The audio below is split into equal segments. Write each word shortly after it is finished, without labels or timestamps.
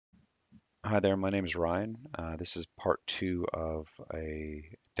Hi there, my name is Ryan. This is part two of a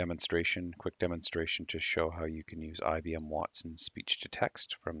demonstration, quick demonstration to show how you can use IBM Watson speech to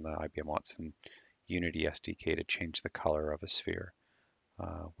text from the IBM Watson Unity SDK to change the color of a sphere.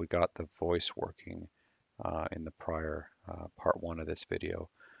 We got the voice working in the prior part one of this video.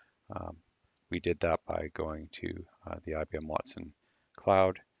 Um, we did that by going to the IBM Watson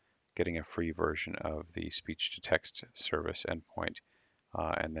cloud, getting a free version of the speech to text service endpoint,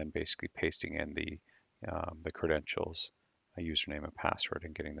 and then basically pasting in the credentials, a username and password,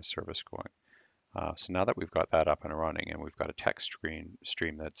 and getting the service going. So now that we've got that up and running and we've got a text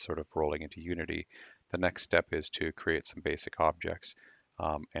stream that's sort of rolling into Unity, the next step is to create some basic objects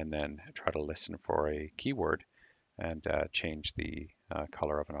and then try to listen for a keyword and change the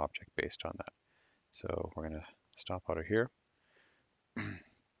color of an object based on that. So we're going to stop out of here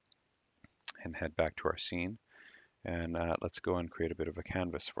and head back to our scene. And let's go and create a bit of a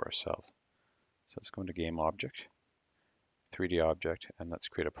canvas for ourselves. So let's go into Game Object, 3D Object, and let's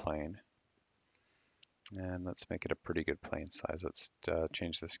create a plane. And let's make it a pretty good plane size. Let's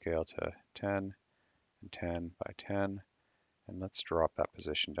change the scale to 10 and 10 by 10. And let's drop that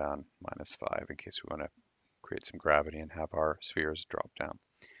position down -5 in case we want to create some gravity and have our spheres drop down.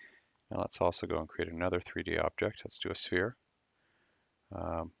 Now let's also go and create another 3D object. Let's do a sphere.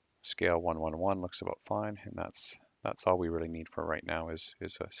 Scale 111 looks about fine, and that's all we really need for right now is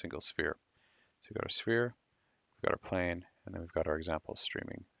a single sphere. So we've got our sphere, we've got our plane, and then we've got our example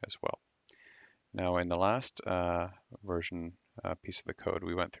streaming as well. Now in the last version piece of the code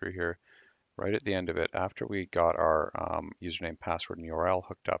we went through here, right at the end of it, after we got our username, password, and URL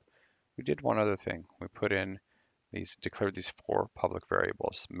hooked up, we did one other thing. We put in declared these 4 public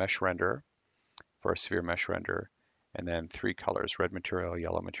variables: MeshRenderer for a sphere mesh renderer, and then 3 colors: red material,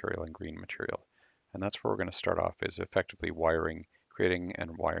 yellow material, and green material. And that's where we're going to start off, is effectively creating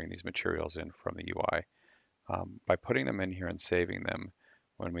and wiring these materials in from the UI. By putting them in here and saving them,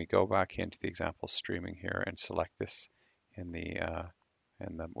 when we go back into the example streaming here and select this in the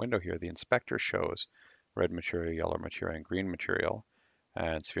window here, the inspector shows red material, yellow material, and green material,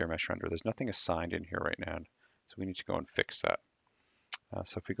 and sphere mesh renderer. There's nothing assigned in here right now, so we need to go and fix that.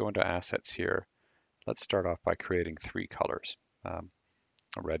 So if we go into assets here, let's start off by creating 3 colors,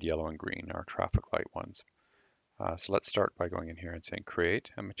 red, yellow, and green, our traffic light ones. So let's start by going in here and saying create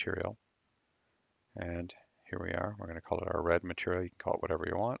a material. And here we are. We're going to call it our red material. You can call it whatever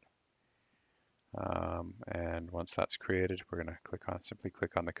you want. And once that's created, we're going to simply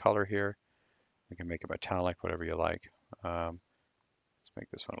click on the color here. We can make it metallic, whatever you like. Let's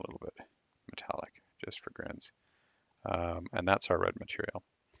make this one a little bit metallic, just for grins. And that's our red material.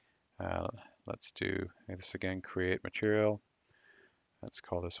 Let's do this again, create material. Let's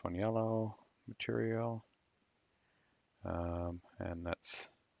call this one yellow material. And let's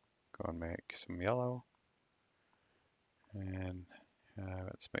go and make some yellow. And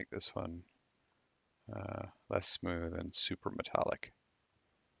let's make this one less smooth and super metallic.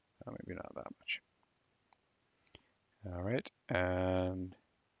 Maybe not that much. All right, and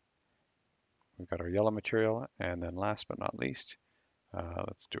we've got our yellow material. And then last but not least,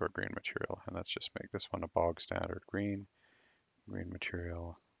 let's do our green material. And let's just make this one a bog standard green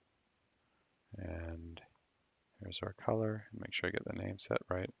material. And here's our color. Make sure I get the name set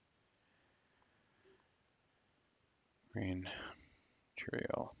right. Green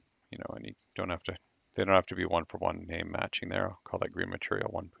material, and you don't have to, they don't have to be one-for-one name matching there. I'll call that green material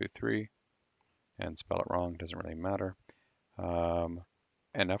 123 and spell it wrong, doesn't really matter. And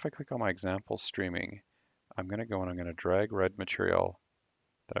if I click on my example streaming, I'm going to go and I'm going to drag red material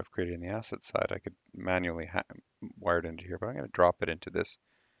that I've created in the asset side. I could manually wire it into here, but I'm going to drop it into this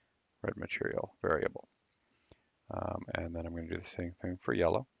red material variable. And then I'm going to do the same thing for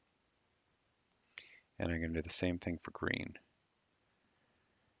yellow. And I'm going to do the same thing for green.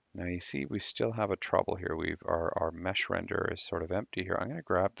 Now you see we still have a trouble here. Our mesh renderer is sort of empty here. I'm going to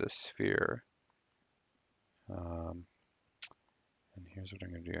grab this sphere. And here's what I'm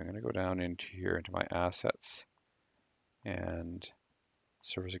going to do. I'm going to go down into here into my assets and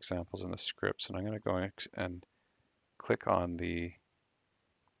service examples and the scripts. And I'm going to go and click on the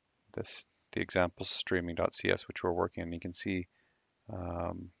example streaming.cs, which we're working on. You can see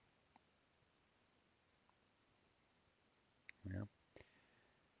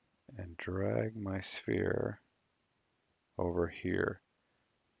and drag my sphere over here.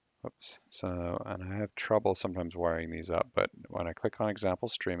 Oops. So, and I have trouble sometimes wiring these up, but when I click on example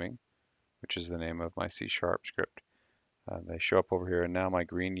streaming, which is the name of my C# script, they show up over here. And now my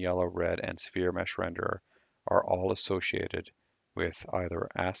green, yellow, red, and sphere mesh renderer are all associated with either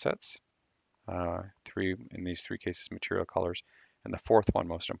assets, in these 3 cases, material colors, And the fourth one,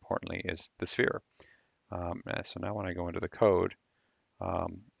 most importantly, is the sphere. So now when I go into the code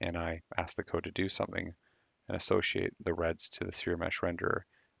and I ask the code to do something and associate the reds to the sphere mesh renderer,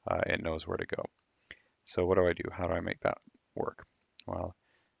 it knows where to go. So what do I do? How do I make that work? Well,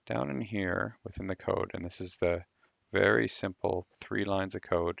 down in here within the code, and this is the very simple 3 lines of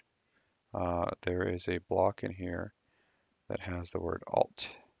code, there is a block in here that has the word alt.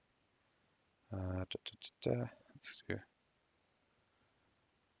 Let's do,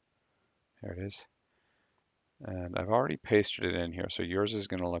 there it is. And I've already pasted it in here, so yours is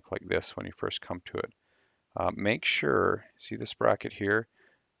going to look like this when you first come to it. Make sure, see this bracket here,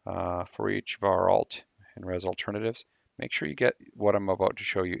 for each of our alt and res alternatives, make sure you get what I'm about to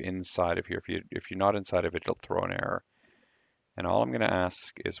show you inside of here. If you're not inside of it, it'll throw an error. And all I'm going to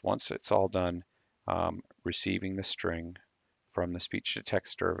ask is once it's all done receiving the string from the speech to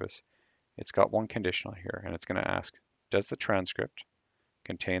text service, it's got one conditional here, and it's going to ask, does the transcript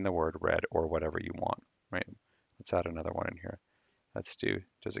contain the word red or whatever you want, right? Let's add another one in here. Let's do,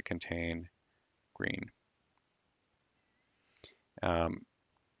 does it contain green?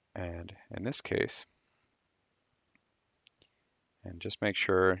 And in this case, and just make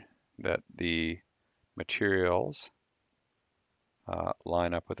sure that the materials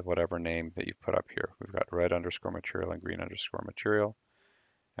line up with whatever name that you've put up here. We've got red underscore material and green underscore material.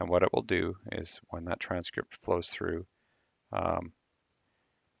 And what it will do is when that transcript flows through,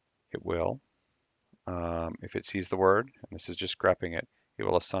 it will, if it sees the word, and this is just grepping it, it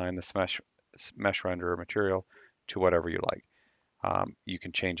will assign the mesh renderer material to whatever you like. You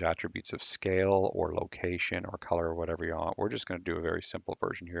can change attributes of scale or location or color or whatever you want. We're just going to do a very simple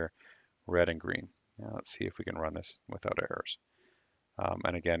version here, red and green. Now let's see if we can run this without errors.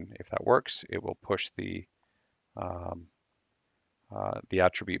 And again, if that works, it will push the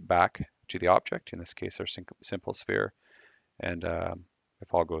attribute back to the object, in this case our simple sphere. And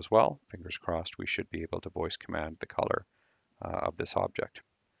if all goes well, fingers crossed, we should be able to voice command the color of this object.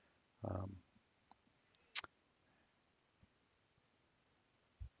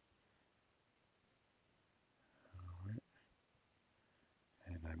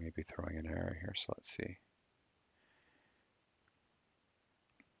 And I may be throwing an error here, so let's see.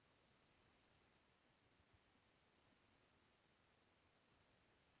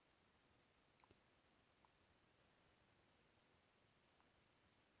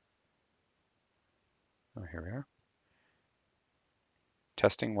 Oh, here we are.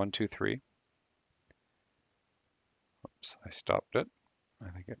 Testing 1, 2, 3. Oops, I stopped it. I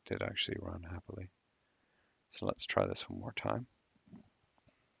think it did actually run happily. So let's try this one more time.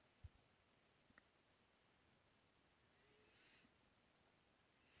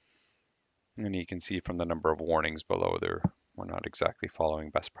 And you can see from the number of warnings below there, we're not exactly following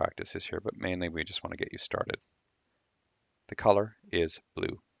best practices here, but mainly we just want to get you started. The color is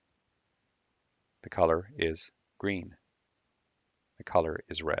blue. The color is green. The color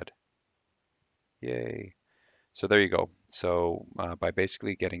is red. Yay. So there you go. So by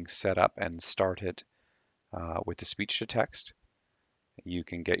basically getting set up and started with the speech to text, you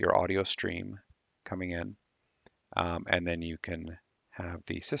can get your audio stream coming in, and then you can have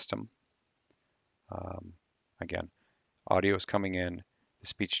the system. Again, audio is coming in, the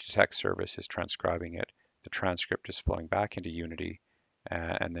speech to text service is transcribing it, the transcript is flowing back into Unity,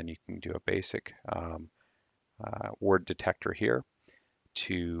 and then you can do a basic word detector here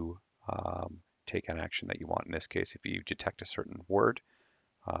to take an action that you want. In this case, if you detect a certain word,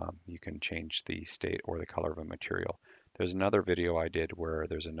 you can change the state or the color of a material. There's another video I did where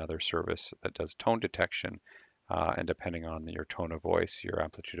there's another service that does tone detection, and depending on your tone of voice, your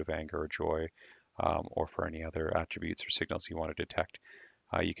amplitude of anger or joy, or for any other attributes or signals you want to detect,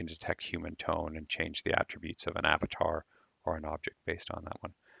 you can detect human tone and change the attributes of an avatar or an object based on that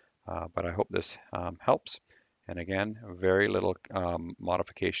one. But I hope this helps. And again, very little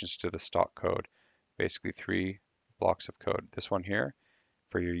modifications to the stock code. Basically 3 blocks of code. This one here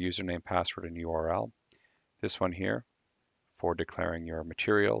for your username, password, and URL. This one here for declaring your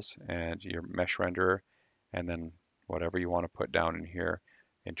materials and your mesh renderer, and then whatever you want to put down in here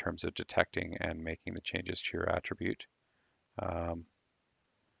in terms of detecting and making the changes to your attribute. Let's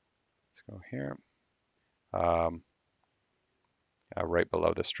go here. Right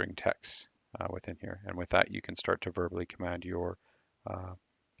below the string text within here. And with that, you can start to verbally command your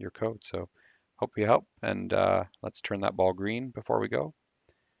code. So hope you help, and let's turn that ball green before we go.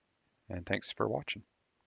 And thanks for watching.